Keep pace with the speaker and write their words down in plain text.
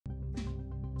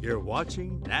You're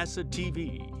watching NASA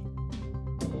TV.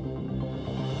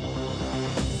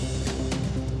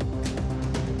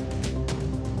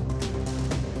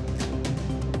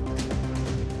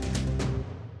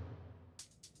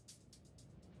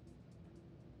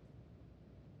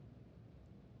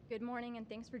 Good morning, and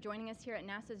thanks for joining us here at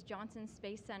NASA's Johnson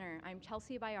Space Center. I'm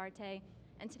Chelsea Bayarte,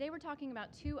 and today we're talking about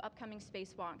two upcoming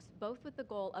spacewalks, both with the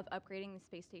goal of upgrading the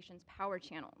space station's power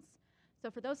channels. So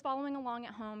for those following along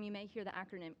at home, you may hear the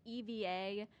acronym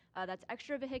EVA, that's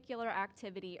extravehicular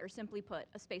activity, or simply put,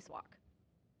 a spacewalk.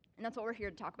 And that's what we're here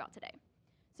to talk about today.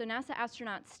 So NASA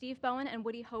astronauts Steve Bowen and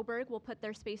Woody Hoberg will put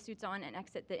their spacesuits on and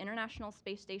exit the International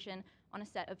Space Station on a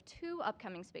set of two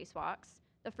upcoming spacewalks.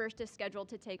 The first is scheduled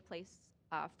to take place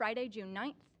Friday, June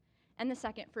 9th, and the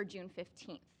second for June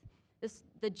 15th.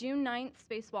 The June 9th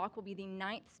spacewalk will be the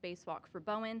 9th spacewalk for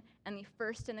Bowen and the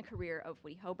first in the career of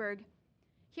Woody Hoberg.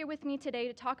 Here with me today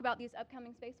to talk about these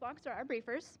upcoming spacewalks are our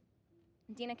briefers,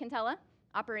 Dina Cantella,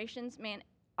 Operations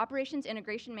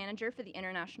Integration Manager for the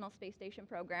International Space Station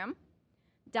Program,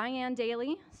 Diane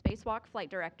Daly, Spacewalk Flight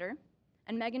Director,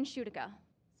 and Megan Schutica,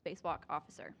 Spacewalk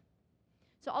Officer.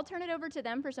 So I'll turn it over to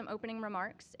them for some opening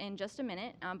remarks in just a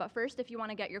minute, but first, if you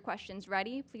want to get your questions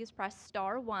ready, please press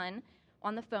 *1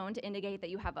 on the phone to indicate that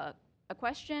you have a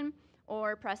question,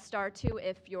 or press *2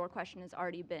 if your question has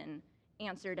already been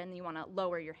answered and you want to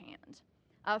lower your hand.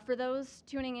 For those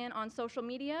tuning in on social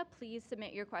media, please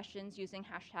submit your questions using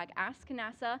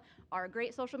 #AskNASA. Our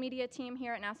great social media team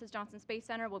here at NASA's Johnson Space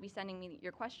Center will be sending me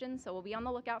your questions, so we'll be on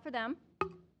the lookout for them.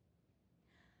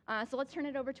 So let's turn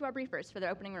it over to our briefers for their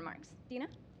opening remarks. Dina?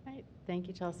 All right, thank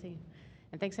you, Chelsea.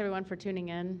 And thanks everyone for tuning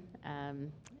in.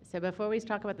 So before we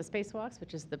talk about the spacewalks,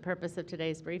 which is the purpose of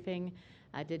today's briefing,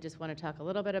 I did just want to talk a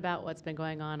little bit about what's been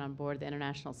going on board the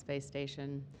International Space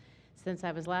Station. Since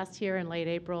I was last here in late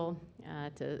April,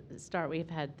 to start, we've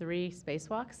had 3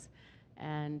 spacewalks.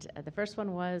 And the first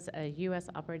one was a U.S.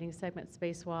 operating segment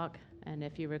spacewalk. And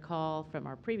if you recall from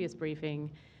our previous briefing,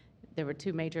 there were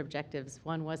 2 major objectives.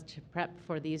 One was to prep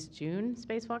for these June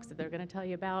spacewalks that they're going to tell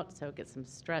you about, so get some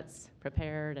struts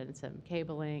prepared and some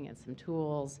cabling and some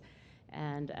tools.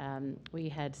 And we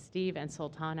had Steve and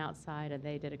Sultan outside, and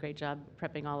they did a great job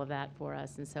prepping all of that for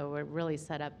us. And so we're really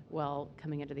set up well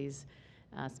coming into these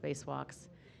spacewalks.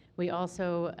 We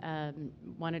also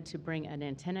wanted to bring an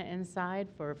antenna inside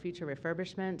for future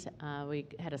refurbishment. We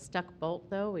had a stuck bolt,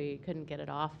 though. We couldn't get it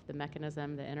off the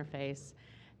mechanism, the interface.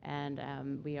 And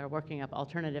we are working up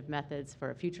alternative methods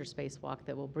for a future spacewalk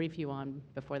that we'll brief you on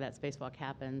before that spacewalk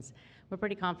happens. We're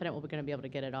pretty confident we're going to be able to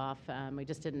get it off. We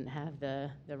just didn't have the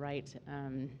right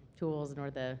tools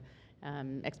nor the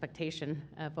expectation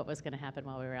of what was going to happen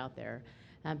while we were out there.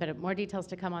 But more details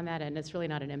to come on that, and it's really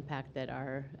not an impact that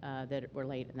we're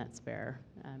late in that spare,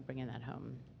 bringing that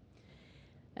home.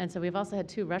 And so we've also had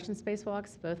 2 Russian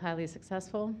spacewalks, both highly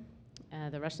successful.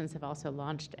 The Russians have also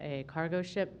launched a cargo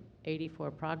ship,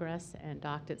 84 Progress, and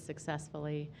docked it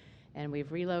successfully. And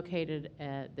we've relocated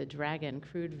the Dragon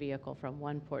crewed vehicle from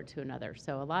one port to another.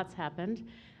 So a lot's happened,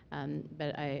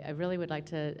 but I really would like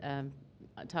to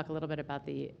talk a little bit about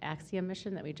the Axiom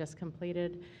mission that we just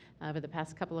completed over the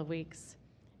past couple of weeks.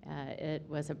 It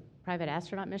was a private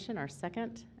astronaut mission, our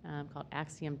second, called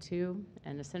Axiom 2,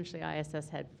 and essentially ISS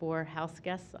had 4 house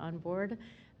guests on board.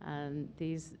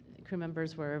 These crew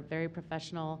members were very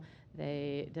professional.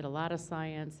 They did a lot of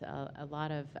science, a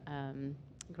lot of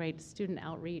great student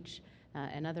outreach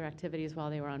and other activities while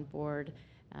they were on board.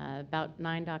 About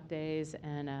 9 dock days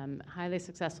and highly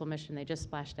successful mission. They just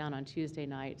splashed down on Tuesday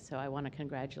night, so I want to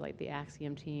congratulate the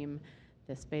Axiom team,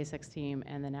 the SpaceX team,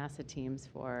 and the NASA teams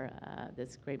for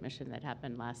this great mission that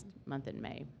happened last month in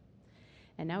May.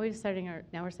 And now we're setting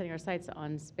our sights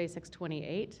on SpaceX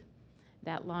 28.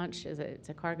 That launch it's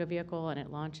a cargo vehicle, and it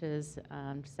launches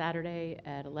Saturday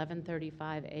at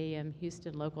 11:35 a.m.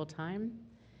 Houston local time,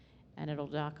 and it'll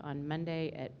dock on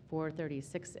Monday at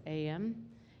 4:36 a.m.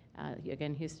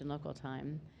 Again, Houston local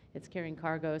time. It's carrying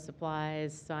cargo,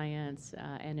 supplies, science,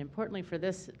 and importantly for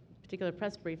this particular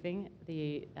press briefing,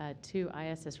 the 2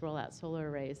 ISS rollout solar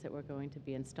arrays that we're going to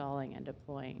be installing and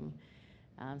deploying.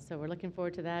 So we're looking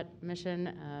forward to that mission,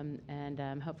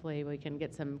 and hopefully we can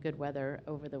get some good weather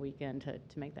over the weekend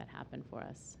to make that happen for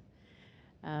us.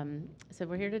 So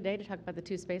we're here today to talk about the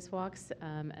 2 spacewalks.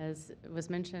 As was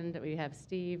mentioned, we have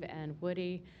Steve and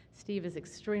Woody. Steve is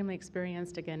extremely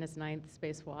experienced, again, his 9th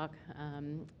spacewalk,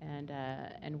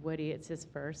 and Woody, it's his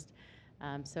first.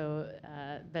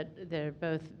 But they're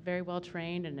both very well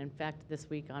trained, and in fact, this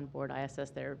week on board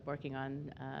ISS, they're working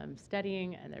on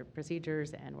studying and their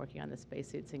procedures and working on the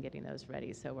spacesuits and getting those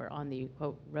ready. So we're on the,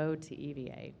 quote, road to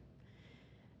EVA.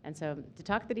 And so to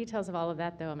talk the details of all of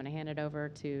that, though, I'm going to hand it over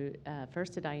to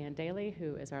first to Diane Daly,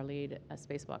 who is our lead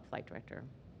Spacewalk flight director.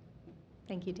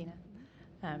 Thank you, Dina.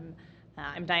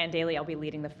 I'm Diane Daly. I'll be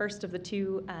leading the first of the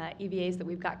two EVAs that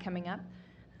we've got coming up.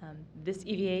 This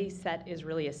EVA set is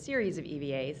really a series of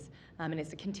EVAs, and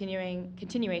it's a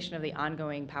continuation of the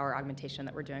ongoing power augmentation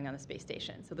that we're doing on the space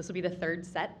station. So this will be the third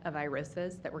set of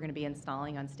IROSAs that we're going to be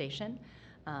installing on station.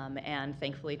 And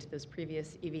thankfully to those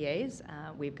previous EVAs,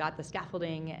 we've got the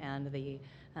scaffolding and the,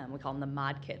 we call them the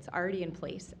mod kits, already in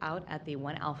place out at the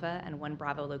 1 Alpha and 1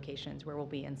 Bravo locations where we'll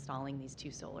be installing these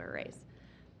 2 solar arrays.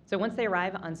 So once they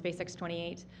arrive on SpaceX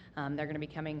 28, they're going to be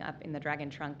coming up in the Dragon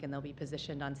trunk and they'll be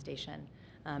positioned on station.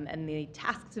 And the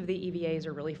tasks of the EVAs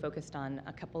are really focused on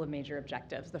a couple of major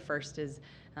objectives. The first is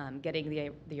getting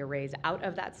the arrays out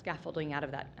of that scaffolding, out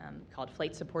of that called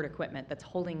flight support equipment that's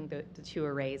holding the 2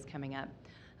 arrays coming up.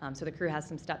 So the crew has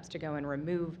some steps to go and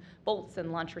remove bolts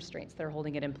and launch restraints that are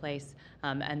holding it in place,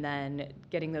 and then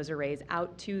getting those arrays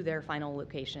out to their final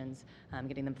locations,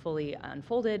 getting them fully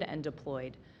unfolded and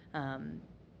deployed.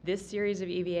 This series of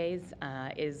EVAs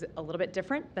is a little bit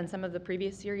different than some of the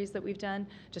previous series that we've done,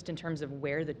 just in terms of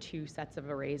where the 2 sets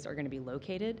of arrays are going to be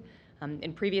located.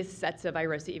 In previous sets of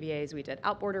IROSA EVAs, we did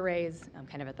outboard arrays,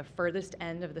 kind of at the furthest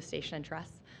end of the station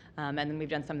truss, and then we've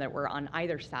done some that were on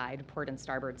either side, port and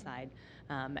starboard side.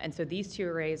 And so these 2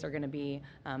 arrays are going to be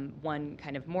one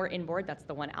kind of more inboard, that's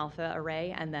the 1 Alpha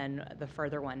array, and then the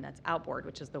further one that's outboard,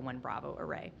 which is the 1 Bravo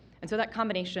array. And so that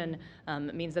combination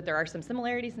means that there are some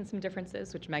similarities and some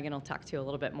differences, which Megan will talk to you a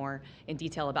little bit more in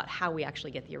detail about how we actually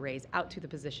get the arrays out to the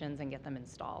positions and get them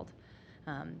installed.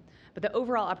 But the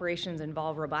overall operations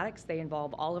involve robotics. They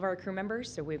involve all of our crew members.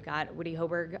 So we've got Woody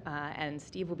Hoberg and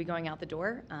Steve will be going out the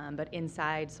door, but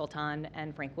inside Sultan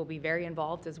and Frank will be very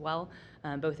involved as well,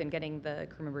 both in getting the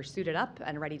crew members suited up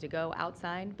and ready to go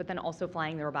outside, but then also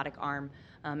flying the robotic arm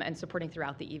and supporting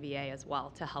throughout the EVA as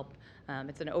well to help.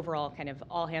 It's an overall kind of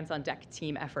all hands on deck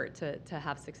team effort to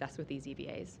have success with these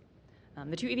EVAs.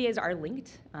 The 2 EVAs are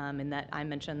linked in that I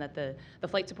mentioned that the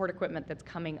flight support equipment that's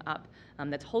coming up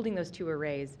that's holding those 2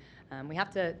 arrays, we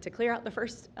have to clear out the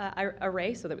first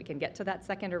array so that we can get to that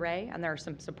second array, and there are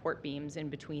some support beams in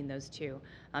between those 2.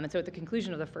 And so at the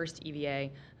conclusion of the first EVA,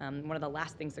 one of the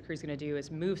last things the crew's going to do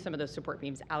is move some of those support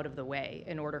beams out of the way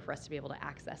in order for us to be able to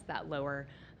access that lower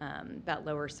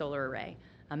solar array.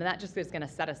 And that just is going to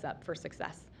set us up for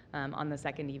success on the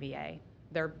second EVA.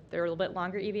 They're a little bit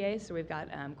longer EVAs, so we've got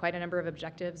quite a number of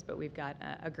objectives, but we've got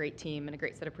a great team and a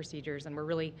great set of procedures, and we're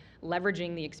really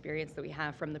leveraging the experience that we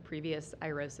have from the previous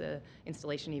IROSA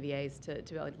installation EVAs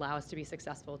to allow us to be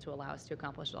successful, to allow us to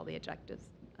accomplish all the objectives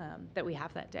that we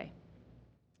have that day.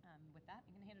 With that,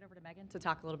 I'm going to hand it over to Megan to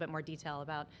talk a little bit more detail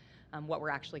about what we're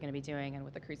actually going to be doing and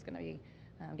what the crew's going to be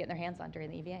getting their hands on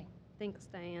during the EVA. Thanks,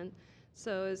 Diane.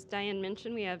 So as Diane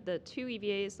mentioned, we have the 2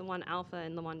 EVAs, the 1 Alpha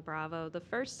and the 1 Bravo. The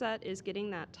first set is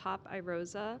getting that top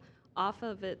IROSA off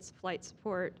of its flight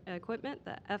support equipment,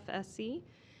 the FSC,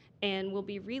 and we'll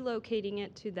be relocating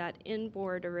it to that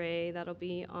inboard array that'll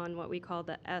be on what we call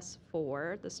the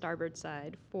S4, the starboard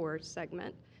side 4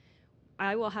 segment.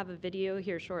 I will have a video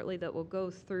here shortly that will go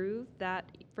through that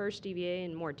first EVA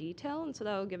in more detail, and so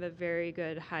that will give a very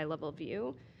good high-level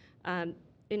view.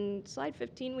 In slide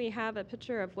 15, we have a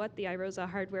picture of what the IROSA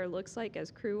hardware looks like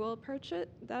as crew will approach it.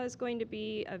 That is going to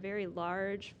be a very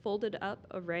large folded up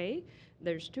array.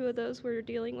 There's 2 of those we're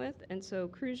dealing with, and so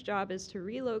crew's job is to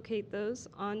relocate those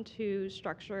onto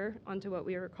structure, onto what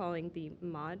we are calling the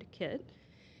mod kit,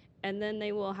 and then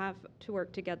they will have to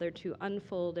work together to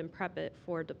unfold and prep it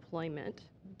for deployment.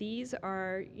 These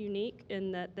are unique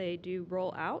in that they do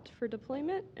roll out for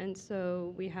deployment, and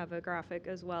so we have a graphic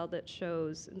as well that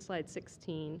shows in slide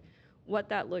 16 what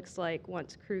that looks like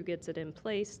once crew gets it in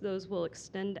place. Those will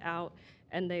extend out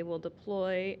and they will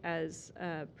deploy as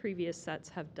previous sets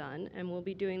have done, and we'll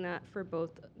be doing that for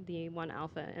both the 1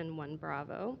 Alpha and 1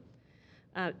 Bravo.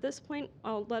 At this point,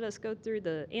 I'll let us go through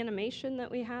the animation that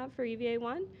we have for EVA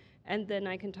 1, and then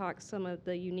I can talk some of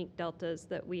the unique deltas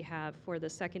that we have for the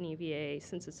second EVA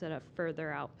since it's at a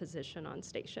further out position on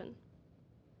station.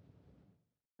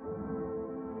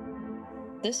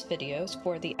 This video is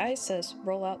for the ISS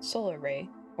Rollout Solar Array,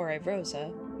 or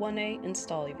IROSA, 1A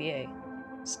install EVA.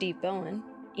 Steve Bowen,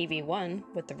 EV1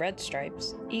 with the red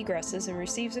stripes, egresses and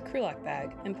receives a crew lock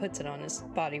bag and puts it on his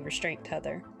body restraint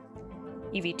tether.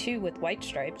 EV2 with white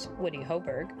stripes, Woody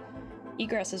Hoberg,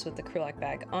 egresses with the crew lock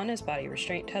bag on his body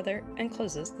restraint tether and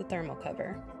closes the thermal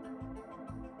cover.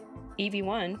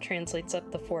 EV1 translates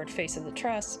up the forward face of the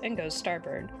truss and goes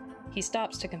starboard. He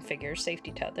stops to configure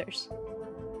safety tethers.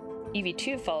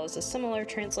 EV2 follows a similar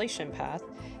translation path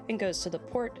and goes to the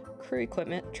port crew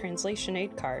equipment translation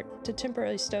aid cart to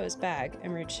temporarily stow his bag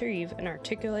and retrieve an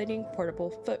articulating portable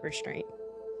foot restraint.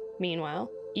 Meanwhile,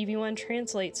 EV1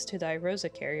 translates to the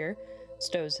iROSA carrier,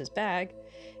 stows his bag,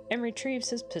 and retrieves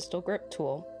his pistol grip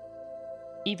tool.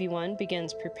 EV1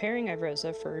 begins preparing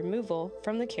iROSA for removal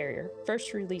from the carrier,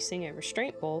 first releasing a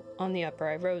restraint bolt on the upper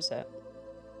iROSA.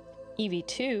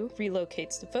 EV2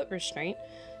 relocates the foot restraint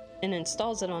and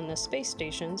installs it on the space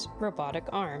station's robotic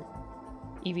arm.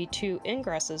 EV2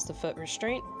 ingresses the foot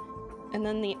restraint, and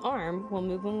then the arm will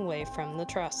move him away from the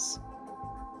truss.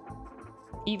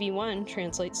 EV1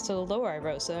 translates to the lower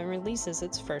iROSA and releases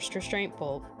its first restraint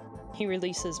bolt. He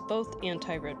releases both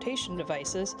anti-rotation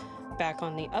devices back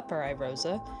on the upper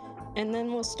iROSA, and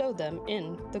then will stow them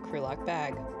in the crew lock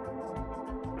bag.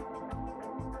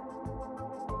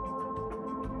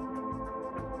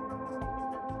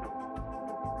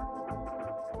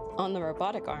 On the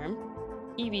robotic arm,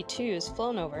 EV2 is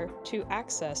flown over to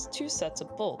access two sets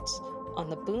of bolts on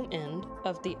the boom end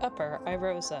of the upper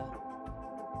iROSA.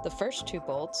 The first two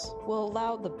bolts will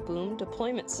allow the boom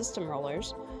deployment system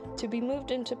rollers to be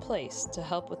moved into place to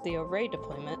help with the array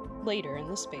deployment later in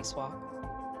the spacewalk.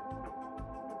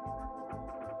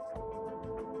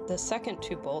 The second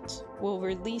two bolts will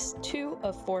release two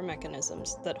of four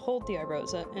mechanisms that hold the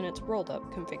iROSA in its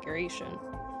rolled-up configuration.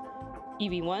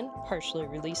 EV1 partially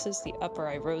releases the upper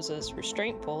iROSA's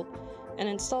restraint bolt and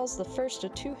installs the first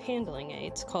of two handling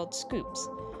aids called scoops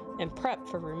and prep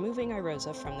for removing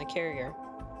iROSA from the carrier.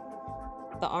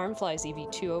 The arm flies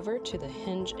EV2 over to the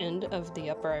hinge end of the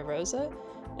upper iROSA,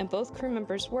 and both crew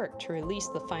members work to release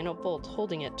the final bolt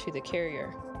holding it to the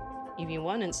carrier.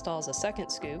 EV1 installs a second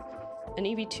scoop, and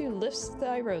EV2 lifts the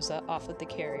iROSA off of the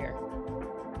carrier.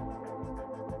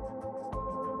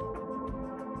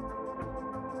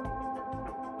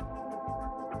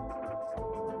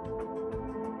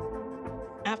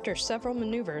 After several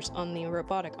maneuvers on the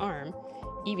robotic arm,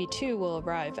 EV2 will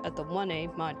arrive at the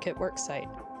 1A mod kit worksite.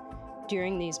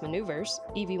 During these maneuvers,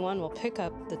 EV1 will pick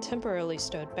up the temporarily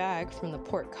stowed bag from the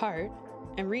port cart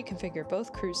and reconfigure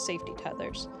both crews' safety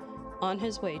tethers, on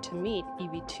his way to meet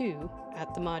EV2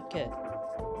 at the mod kit.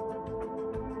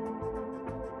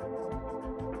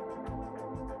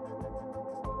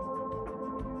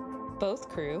 Both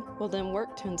crew will then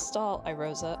work to install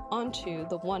iROSA onto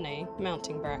the 1A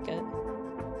mounting bracket.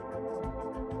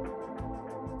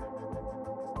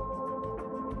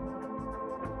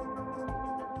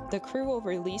 The crew will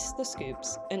release the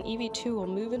scoops, and EV2 will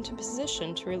move into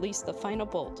position to release the final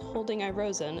bolt, holding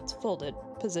iROSA in its folded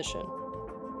position.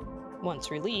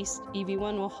 Once released,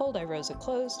 EV1 will hold iROSA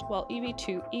closed while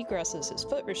EV2 egresses his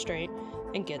foot restraint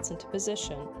and gets into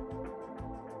position.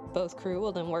 Both crew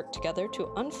will then work together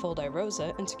to unfold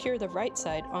iROSA and secure the right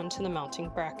side onto the mounting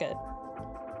bracket.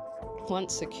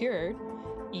 Once secured,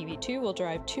 EV2 will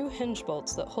drive two hinge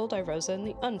bolts that hold iROSA in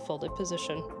the unfolded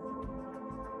position.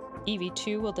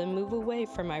 EV2 will then move away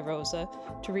from iROSA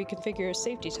to reconfigure a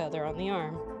safety tether on the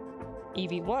arm.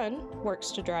 EV1 works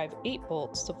to drive 8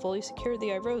 bolts to fully secure the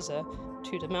iROSA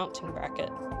to the mounting bracket.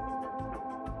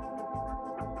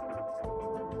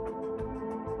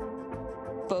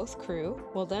 Both crew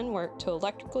will then work to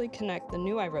electrically connect the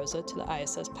new iROSA to the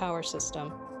ISS power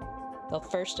system. They'll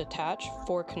first attach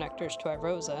 4 connectors to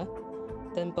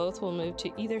iROSA, then both will move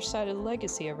to either side of the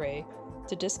legacy array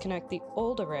to disconnect the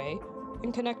old array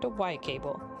and connect a Y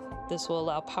cable. This will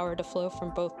allow power to flow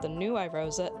from both the new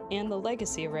iROSA and the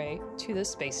legacy array to the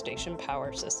space station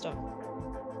power system.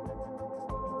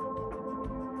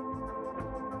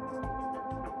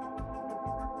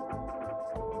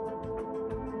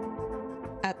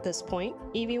 At this point,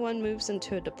 EV1 moves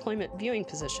into a deployment viewing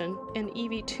position, and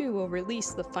EV2 will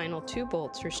release the final 2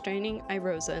 bolts restraining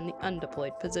iROSA in the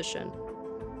undeployed position.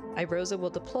 iROSA will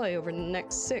deploy over the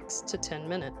next 6 to 10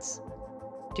 minutes.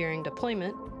 During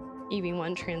deployment,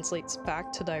 EV1 translates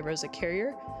back to the iROSA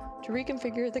carrier to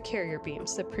reconfigure the carrier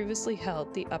beams that previously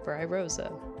held the upper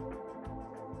iROSA.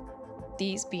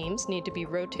 These beams need to be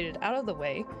rotated out of the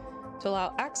way to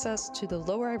allow access to the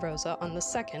lower iROSA on the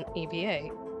second EVA.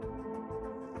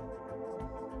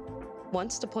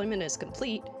 Once deployment is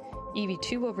complete,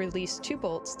 EV2 will release 2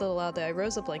 bolts that allow the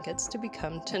iROSA blankets to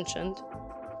become tensioned.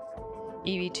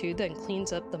 EV2 then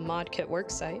cleans up the mod kit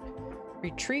worksite,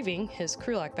 retrieving his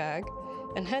crew lock bag,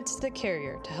 and heads to the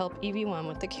carrier to help EV1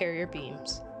 with the carrier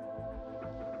beams.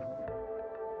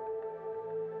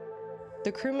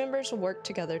 The crew members will work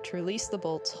together to release the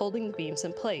bolts holding the beams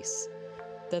in place.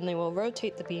 Then they will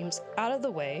rotate the beams out of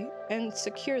the way and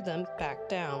secure them back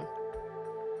down.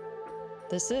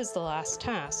 This is the last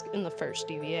task in the first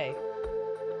EVA.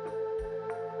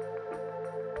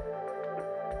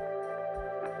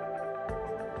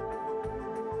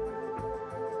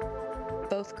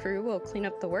 both crew will clean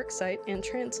up the worksite and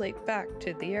translate back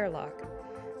to the airlock.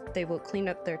 They will clean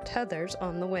up their tethers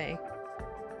on the way.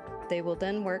 They will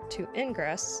then work to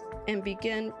ingress and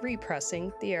begin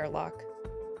repressing the airlock.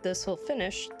 This will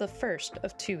finish the first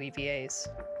of 2 EVAs.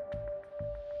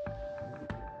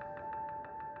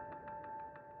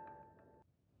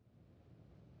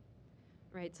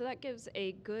 Right, so that gives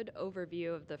a good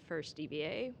overview of the first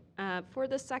EVA. For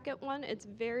the second one, it's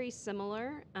very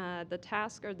similar. The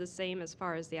tasks are the same as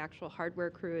far as the actual hardware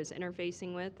crew is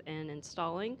interfacing with and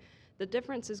installing. The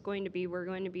difference is going to be we're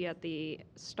going to be at the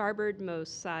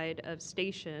starboardmost side of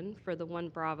station for the 1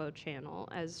 Bravo channel,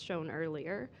 as shown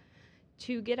earlier.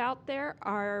 To get out there,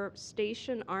 our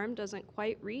station arm doesn't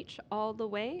quite reach all the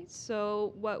way,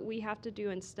 so what we have to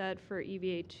do instead for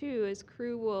EVA 2 is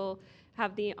crew will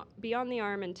be on the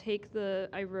arm and take the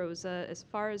IROSA as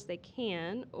far as they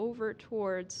can over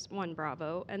towards 1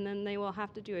 Bravo, and then they will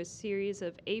have to do a series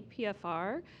of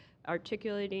APFR,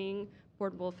 articulating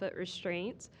portable foot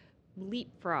restraints,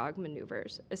 leapfrog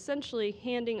maneuvers, essentially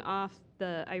handing off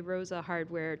the IROSA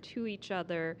hardware to each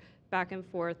other back and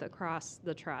forth across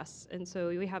the truss. And so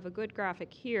we have a good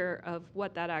graphic here of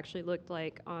what that actually looked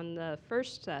like on the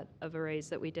first set of arrays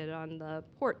that we did on the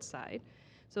port side.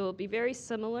 So it'll be very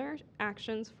similar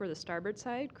actions for the starboard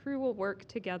side. Crew will work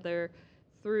together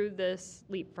through this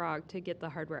leapfrog to get the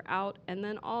hardware out, and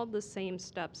then all the same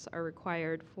steps are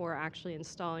required for actually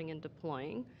installing and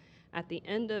deploying. At the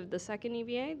end of the second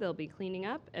EVA, they'll be cleaning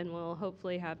up, and we'll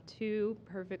hopefully have 2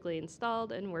 perfectly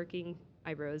installed and working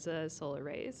IROSA solar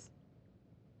arrays.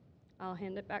 I'll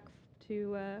hand it back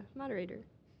to moderator.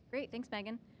 Great, thanks,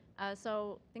 Megan.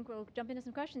 So I think we'll jump into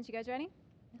some questions. You guys ready?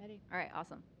 Ready? All right,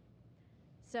 awesome.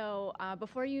 So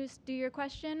before you do your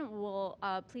question, we'll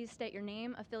please state your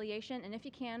name, affiliation, and if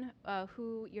you can,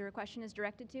 who your question is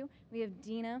directed to. We have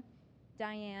Dina,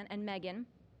 Diane, and Megan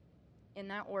in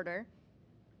that order.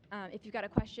 If you've got a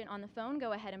question on the phone,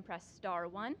 go ahead and press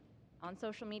 *1. On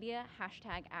social media,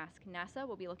 #AskNASA.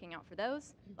 We'll be looking out for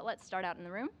those. But let's start out in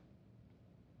the room.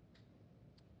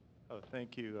 Oh,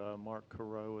 thank you, Mark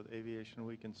Carreau with Aviation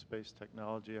Week in Space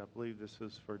Technology. I believe this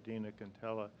is for Dina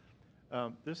Cantella.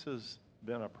 This has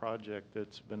been a project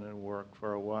that's been in work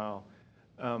for a while.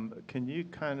 Can you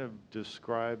kind of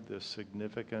describe the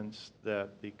significance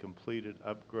that the completed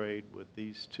upgrade with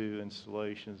these 2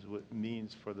 installations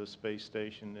means for the space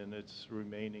station and its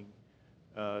remaining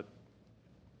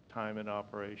time in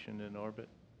operation in orbit?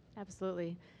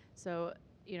 Absolutely. So,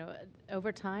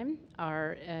 over time,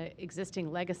 our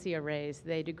existing legacy arrays,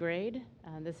 they degrade.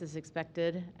 This is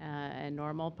expected and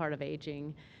normal part of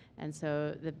aging. And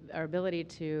so our ability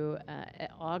to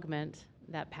augment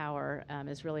that power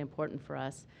is really important for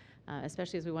us,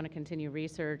 especially as we want to continue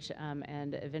research,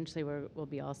 and eventually we'll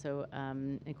be also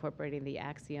incorporating the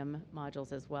Axiom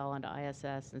modules as well onto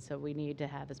ISS, and so we need to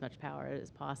have as much power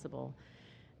as possible.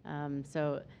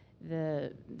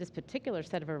 This particular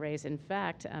set of arrays, in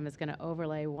fact, is going to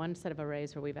overlay one set of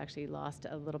arrays where we've actually lost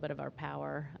a little bit of our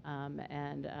power,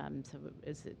 so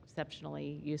it's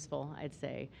exceptionally useful, I'd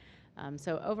say.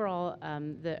 So overall,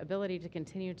 the ability to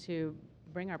continue to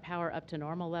bring our power up to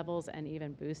normal levels and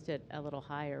even boost it a little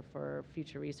higher for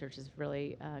future research is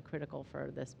really critical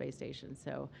for the space station.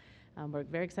 So we're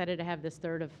very excited to have this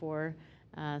third of 4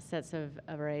 sets of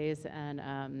arrays,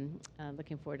 and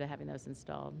looking forward to having those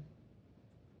installed.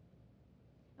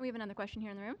 We have another question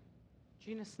here in the room.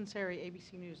 Gina Sinceri,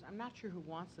 ABC News. I'm not sure who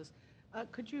wants this.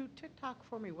 Could you tick-tock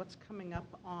for me what's coming up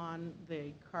on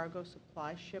the cargo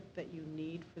supply ship that you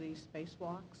need for these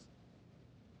spacewalks?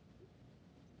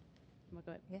 Well,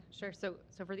 go ahead. Yeah, sure. So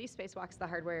for these spacewalks, the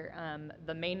hardware,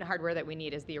 the main hardware that we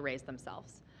need is the arrays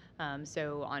themselves.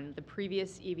 So on the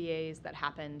previous EVAs that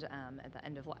happened at the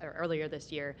end of or earlier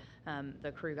this year,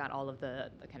 the crew got all of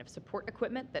the kind of support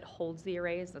equipment that holds the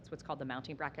arrays. That's what's called the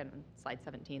mounting bracket on slide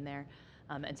 17 there.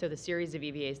 And so the series of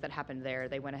EVAs that happened there,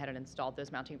 they went ahead and installed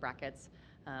those mounting brackets.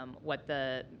 What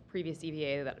the previous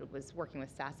EVA that was working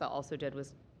with SASA also did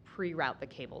was pre-route the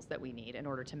cables that we need in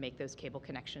order to make those cable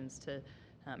connections to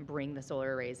bring the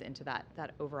solar arrays into that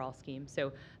overall scheme.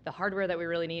 So the hardware that we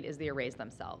really need is the arrays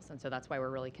themselves. And so that's why we're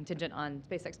really contingent on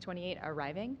SpaceX 28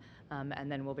 arriving, and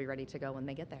then we'll be ready to go when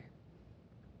they get there.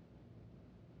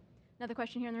 Another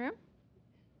question here in the room.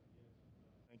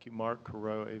 Thank you, Mark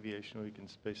Carreau, Aviation Week in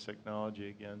Space Technology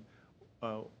again.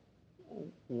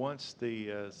 Once the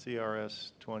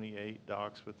CRS-28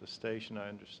 docks with the station,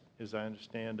 as I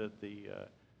understand it, the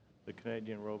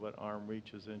Canadian robot arm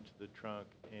reaches into the trunk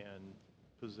and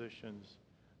positions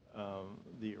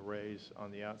the arrays on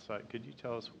the outside. Could you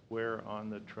tell us where on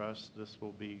the truss this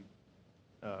will be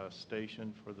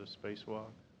stationed for the spacewalk?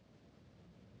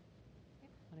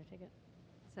 Want to take it?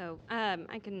 So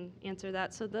I can answer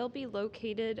that. So they'll be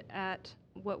located at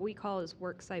what we call is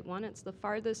work site 1. It's the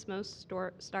farthest most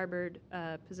starboard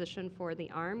position for the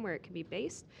arm where it can be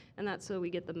based, and that's so we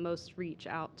get the most reach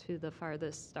out to the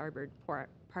farthest starboard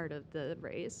part of the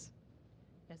raise.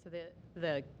 Yeah, so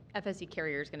the FSE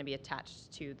carrier is going to be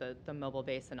attached to the mobile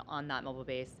base, and on that mobile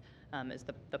base is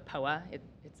the POA.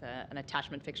 It's an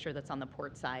attachment fixture that's on the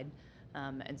port side.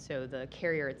 And so the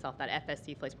carrier itself, that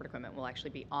FSC flight support equipment, will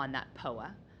actually be on that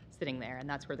POA sitting there, and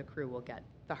that's where the crew will get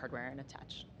the hardware and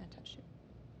attach to.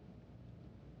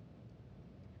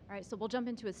 All right, so we'll jump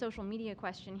into a social media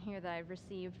question here that I've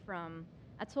received from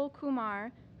Atul Kumar,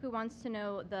 who wants to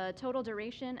know the total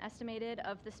duration estimated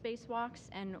of the spacewalks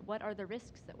and what are the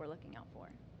risks that we're looking out for.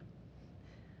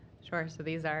 Sure. So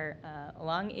these are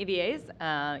long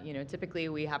EVAs. Typically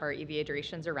we have our EVA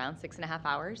durations around 6.5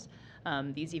 hours.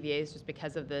 These EVAs, just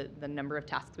because of the number of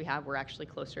tasks we have, we're actually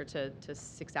closer to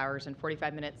 6 hours and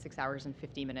 45 minutes, 6 hours and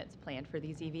 50 minutes planned for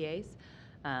these EVAs.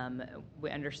 We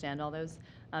understand all those.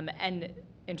 And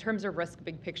in terms of risk,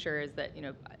 big picture is that,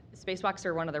 spacewalks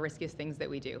are one of the riskiest things that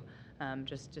we do.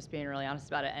 Just being really honest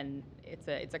about it. And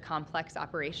it's a complex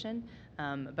operation,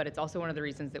 but it's also one of the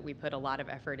reasons that we put a lot of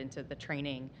effort into the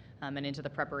training and into the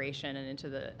preparation and into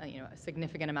the a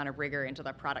significant amount of rigor into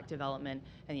the product development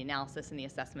and the analysis and the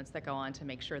assessments that go on to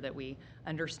make sure that we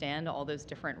understand all those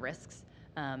different risks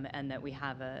and that we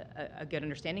have a good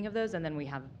understanding of those, and then we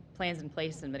have plans in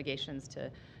place and mitigations to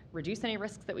reduce any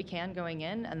risks that we can going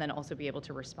in, and then also be able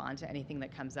to respond to anything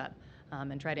that comes up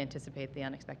and try to anticipate the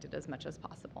unexpected as much as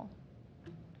possible.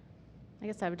 I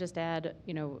guess I would just add,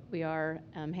 we are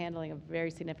handling a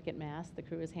very significant mass. The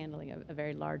crew is handling a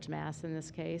very large mass in this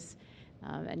case.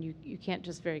 And you can't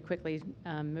just very quickly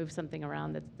move something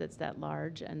around that's that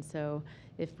large. And so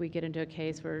if we get into a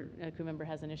case where a crew member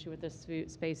has an issue with the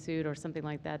spacesuit or something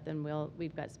like that, then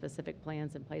we've got specific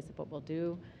plans in place of what we'll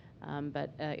do.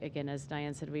 But again, as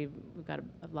Diane said, we've got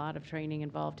a lot of training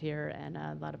involved here and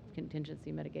a lot of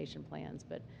contingency mitigation plans.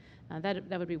 But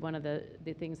that would be one of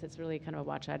the things that's really kind of a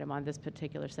watch item on this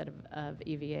particular set of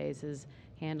EVAs is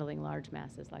handling large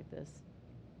masses like this.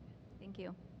 Thank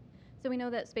you. So we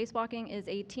know that spacewalking is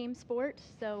a team sport.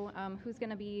 So who's going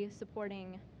to be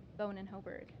supporting Bowen and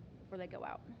Hoburg before they go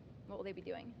out? What will they be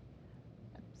doing?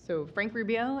 So Frank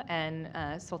Rubio and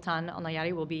Sultan Al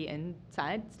Nayari will be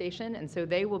inside station, and so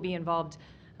they will be involved.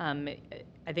 I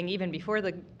think even before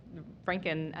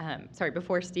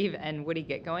before Steve and Woody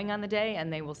get going on the day,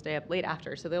 and they will stay up late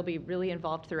after. So they'll be really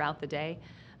involved throughout the day.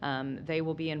 They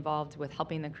will be involved with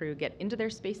helping the crew get into their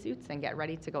spacesuits and get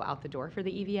ready to go out the door for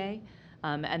the EVA.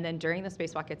 And then during the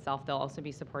spacewalk itself, they'll also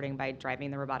be supporting by driving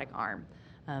the robotic arm.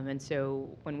 And so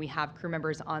when we have crew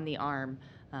members on the arm,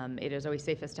 it is always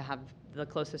safest to have the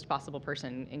closest possible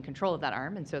person in control of that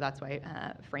arm, and so that's why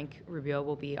Frank Rubio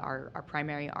will be our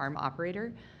primary arm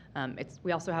operator.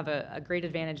 We also have a great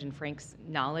advantage in Frank's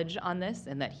knowledge on this,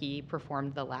 in that he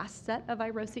performed the last set of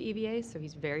IROSA EVAs, so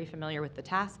he's very familiar with the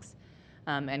tasks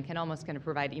and can almost kind of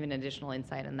provide even additional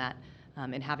insight in that,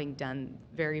 in having done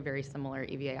very, very similar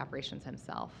EVA operations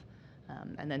himself.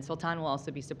 And then Sultan will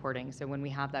also be supporting. So when we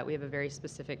have that, we have a very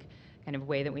specific kind of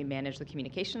way that we manage the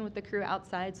communication with the crew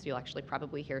outside. So you'll actually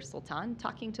probably hear Sultan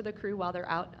talking to the crew while they're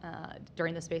out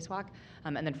during the spacewalk.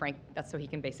 And then Frank, that's so he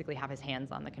can basically have his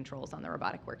hands on the controls on the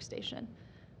robotic workstation.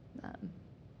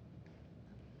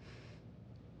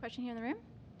 Question here in the room?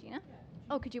 Gina?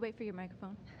 Oh, could you wait for your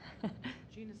microphone?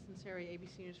 Gina Sinceri,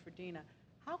 ABC News for Dina.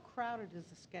 How crowded is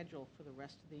the schedule for the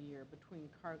rest of the year between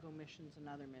cargo missions and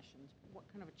other missions? What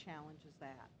kind of a challenge is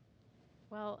that?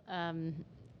 Well,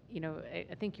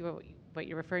 I think what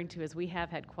you're referring to is we have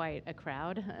had quite a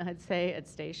crowd, I'd say, at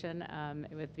station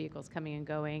with vehicles coming and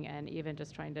going, and even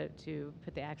just trying to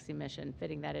put the Axiom mission,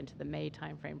 fitting that into the May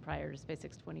timeframe prior to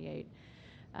SpaceX 28.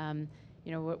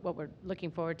 What we're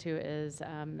looking forward to is,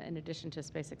 in addition to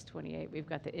SpaceX 28, we've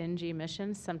got the NG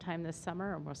mission sometime this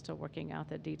summer, and we're still working out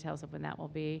the details of when that will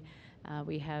be.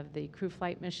 We have the crew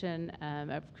flight mission,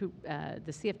 the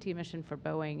CFT mission for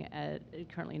Boeing,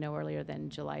 currently no earlier than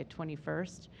July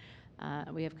 21st.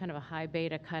 We have kind of a high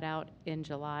beta cutout in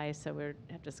July, so we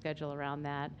have to schedule around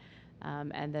that.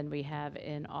 And then we have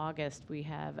in August, we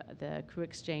have the crew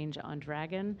exchange on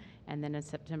Dragon, and then in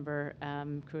September,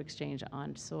 crew exchange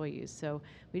on Soyuz. So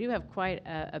we do have quite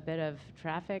a bit of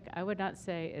traffic. I would not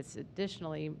say it's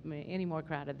additionally any more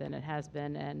crowded than it has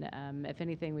been, and if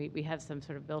anything, we have some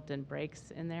sort of built-in breaks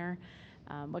in there.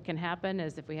 What can happen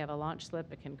is if we have a launch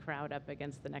slip, it can crowd up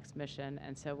against the next mission,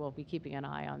 and so we'll be keeping an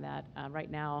eye on that.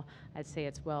 Right now, I'd say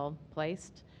it's well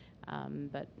placed.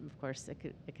 But of course,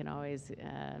 it can always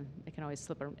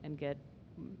slip and get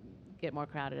more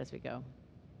crowded as we go.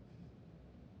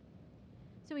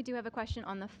 So we do have a question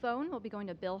on the phone. We'll be going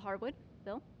to Bill Harwood.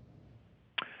 Bill?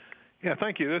 Yeah,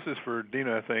 thank you. This is for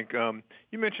Dina, I think.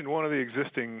 You mentioned one of the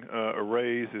existing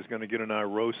arrays is going to get an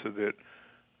IROSA that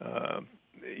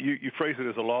you phrase it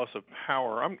as a loss of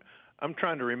power. I'm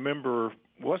trying to remember,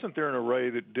 wasn't there an array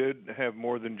that did have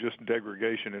more than just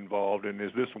degradation involved, and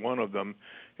is this one of them,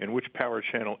 and which power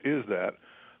channel is that?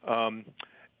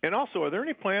 And also, are there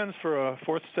any plans for a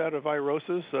fourth set of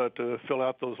IROSAs to fill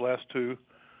out those last two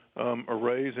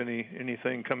arrays?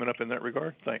 Anything coming up in that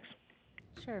regard? Thanks.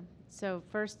 Sure. So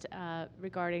first,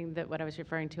 regarding what I was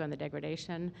referring to on the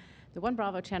degradation, the 1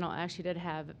 Bravo channel actually did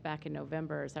have, back in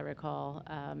November, as I recall,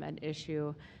 an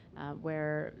issue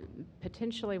where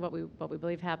potentially what we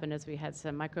believe happened is we had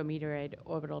some micrometeoroid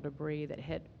orbital debris that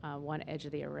hit one edge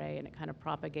of the array, and it kind of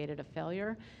propagated a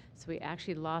failure. So we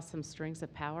actually lost some strings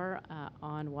of power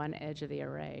on one edge of the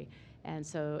array. And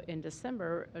so in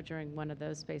December, during one of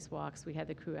those spacewalks, we had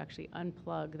the crew actually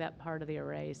unplug that part of the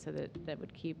array so that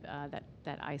would keep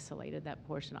that isolated, that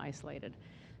portion isolated.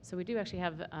 So we do actually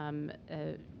have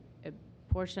a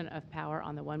portion of power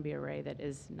on the 1B array that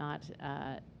is not,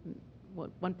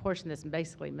 one portion that's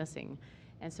basically missing.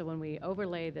 And so when we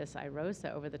overlay this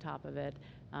IROSA over the top of it,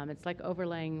 it's like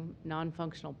overlaying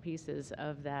non-functional pieces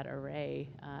of that array.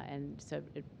 And so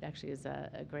it actually is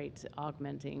a great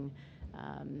augmenting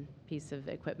piece of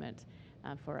equipment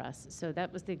for us. So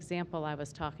that was the example I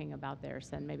was talking about there,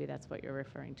 so maybe that's what you're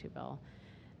referring to, Bill.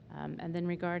 And then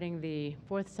regarding the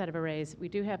fourth set of arrays, we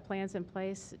do have plans in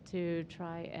place to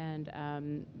try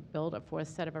and build a fourth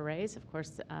set of arrays. Of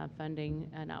course, funding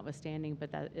notwithstanding,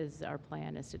 but that is our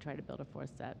plan, is to try to build a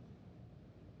fourth set.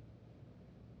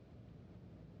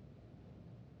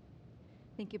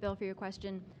 Thank you, Bill, for your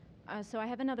question. So I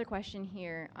have another question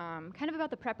here, kind of about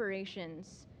the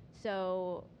preparations.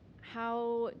 So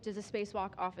how does a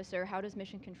spacewalk officer, how does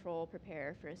mission control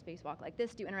prepare for a spacewalk like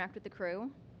this? Do you interact with the crew?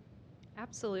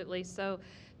 Absolutely. So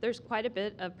there's quite a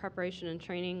bit of preparation and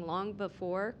training long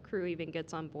before crew even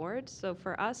gets on board. So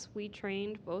for us, we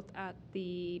trained both at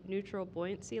the Neutral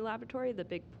Buoyancy Laboratory, the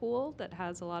big pool that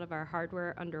has a lot of our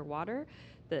hardware underwater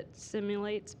that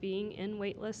simulates being in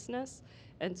weightlessness.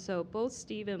 And so both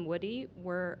Steve and Woody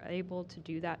were able to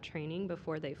do that training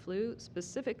before they flew,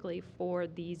 specifically for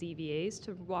these EVAs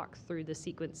to walk through the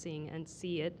sequencing and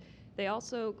see it. They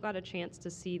also got a chance to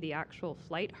see the actual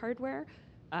flight hardware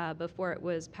before it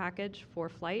was packaged for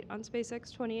flight on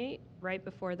SpaceX 28, right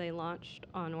before they launched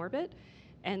on orbit.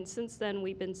 And since then,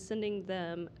 we've been sending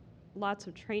them lots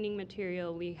of training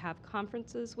material. We have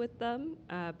conferences with them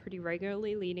pretty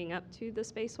regularly leading up to the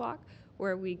spacewalk,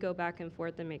 where we go back and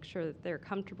forth and make sure that they're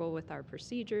comfortable with our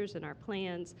procedures and our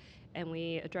plans, and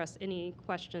we address any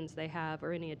questions they have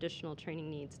or any additional training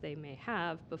needs they may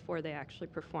have before they actually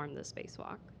perform the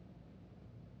spacewalk.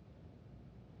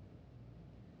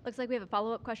 Looks like we have a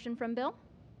follow-up question from Bill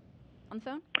on the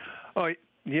phone. Oh,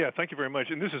 yeah, thank you very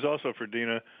much. And this is also for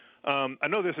Dina. I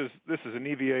know this is an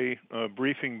EVA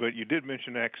briefing, but you did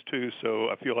mention X2, so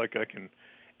I feel like I can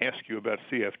ask you about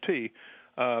CFT.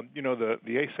 You know, the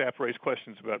ASAP raised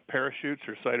questions about parachutes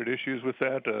or cited issues with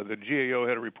that. The GAO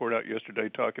had a report out yesterday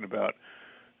talking about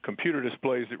computer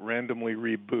displays that randomly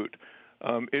reboot.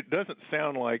 It doesn't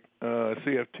sound like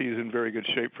CFT is in very good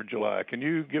shape for July. Can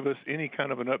you give us any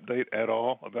kind of an update at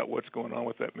all about what's going on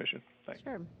with that mission? Thanks.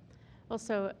 Sure. Well,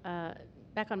 so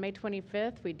back on May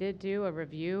 25th, we did do a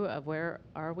review of where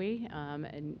are we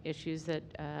and issues that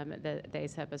the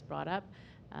ASAP has brought up.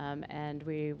 And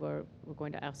we're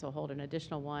going to also hold an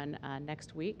additional one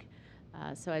next week.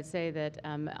 So I'd say that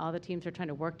all the teams are trying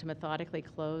to work to methodically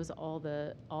close all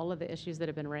of the issues that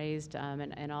have been raised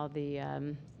and all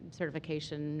the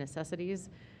certification necessities.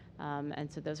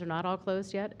 And so those are not all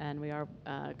closed yet, and we are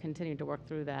continuing to work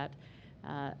through that.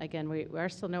 Again, we are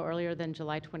still no earlier than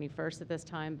July 21st at this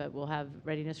time, but we'll have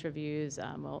readiness reviews.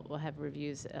 We'll have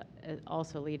reviews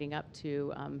also leading up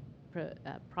to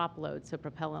prop load, so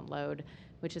propellant load,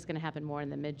 which is going to happen more in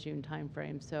the mid-June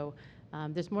timeframe. So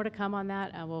there's more to come on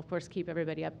that. We'll, of course, keep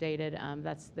everybody updated.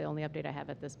 That's the only update I have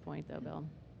at this point, though, Bill.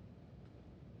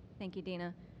 Thank you,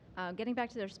 Dina. Getting back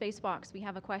to their spacewalks, we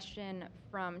have a question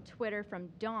from Twitter from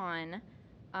Dawn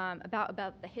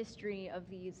about the history of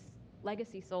these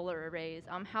legacy solar arrays.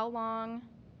 How long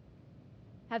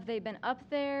have they been up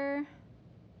there?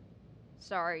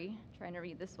 Sorry, trying to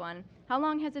read this one. How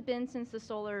long has it been since the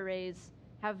solar arrays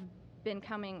have been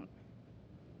coming?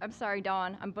 I'm sorry,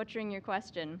 Dawn, I'm butchering your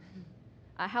question.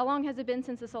 How long has it been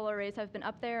since the solar arrays have been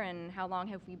up there, and how long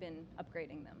have we been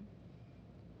upgrading them?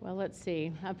 Well, let's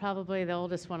see. I'm probably the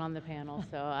oldest one on the panel,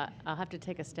 so I'll have to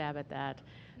take a stab at that.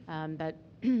 But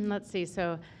let's see.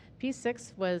 So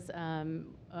P6 was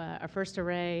our first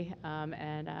array,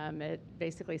 and it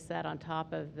basically sat on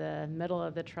top of the middle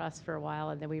of the truss for a while,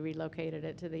 and then we relocated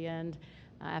it to the end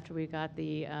after we got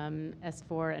the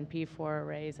S4 and P4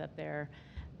 arrays up there.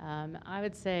 I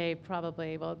would say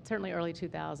probably, well, certainly early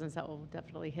 2000s, that will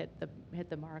definitely hit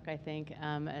the mark, I think,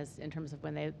 as in terms of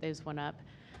when those went up.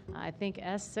 I think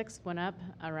S6 went up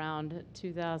around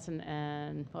 2000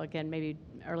 and, well, again, maybe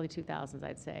early 2000s,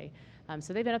 I'd say.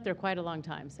 So they've been up there quite a long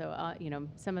time. So, you know,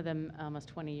 some of them almost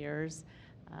 20 years.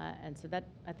 And so that,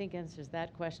 I think, answers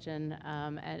that question.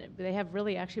 And they have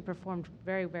really actually performed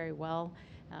very, very well.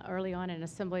 Early on in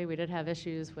assembly, we did have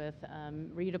issues with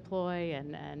redeploy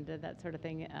and that sort of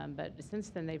thing. But since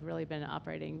then, they've really been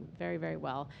operating very, very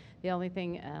well. The only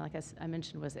thing, like I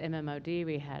mentioned, was MMOD.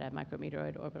 We had a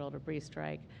micrometeoroid orbital debris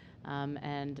strike.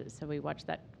 And so we watched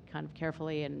that kind of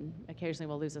carefully, and occasionally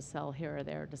we'll lose a cell here or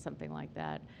there to something like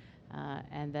that.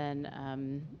 And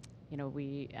then, you know,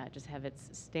 we just have its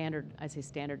standard, I'd say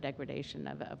standard degradation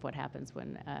of what happens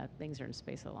when things are in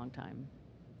space a long time.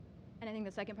 And I think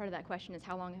the second part of that question is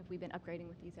how long have we been upgrading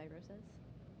with these IROSAs?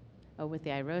 Oh, with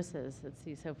the IROSAs, let's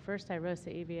see. So first IROSA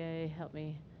EVA, help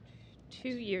me. 2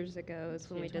 years ago is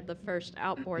when we did the first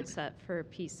outboard set for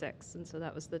P6, and so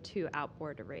that was the 2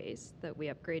 outboard arrays that we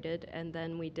upgraded. And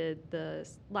then we did the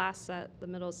last set, the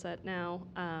middle set now,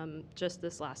 just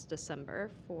this last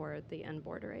December for the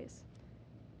inboard arrays.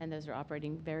 And those are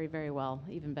operating very, very well,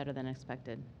 even better than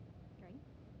expected. Great.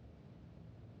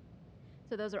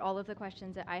 So those are all of the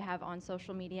questions that I have on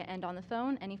social media and on the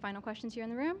phone. Any final questions here in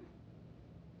the room?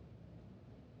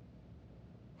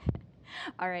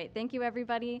 All right, thank you,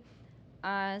 everybody.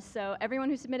 So everyone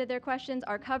who submitted their questions,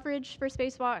 our coverage for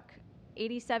Spacewalk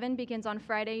 87 begins on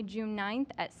Friday, June 9th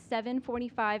at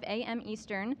 7:45 a.m.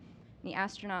 Eastern. The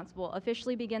astronauts will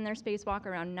officially begin their spacewalk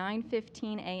around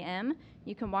 9:15 a.m.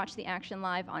 You can watch the action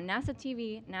live on NASA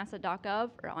TV, nasa.gov,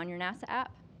 or on your NASA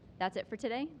app. That's it for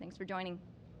today. Thanks for joining.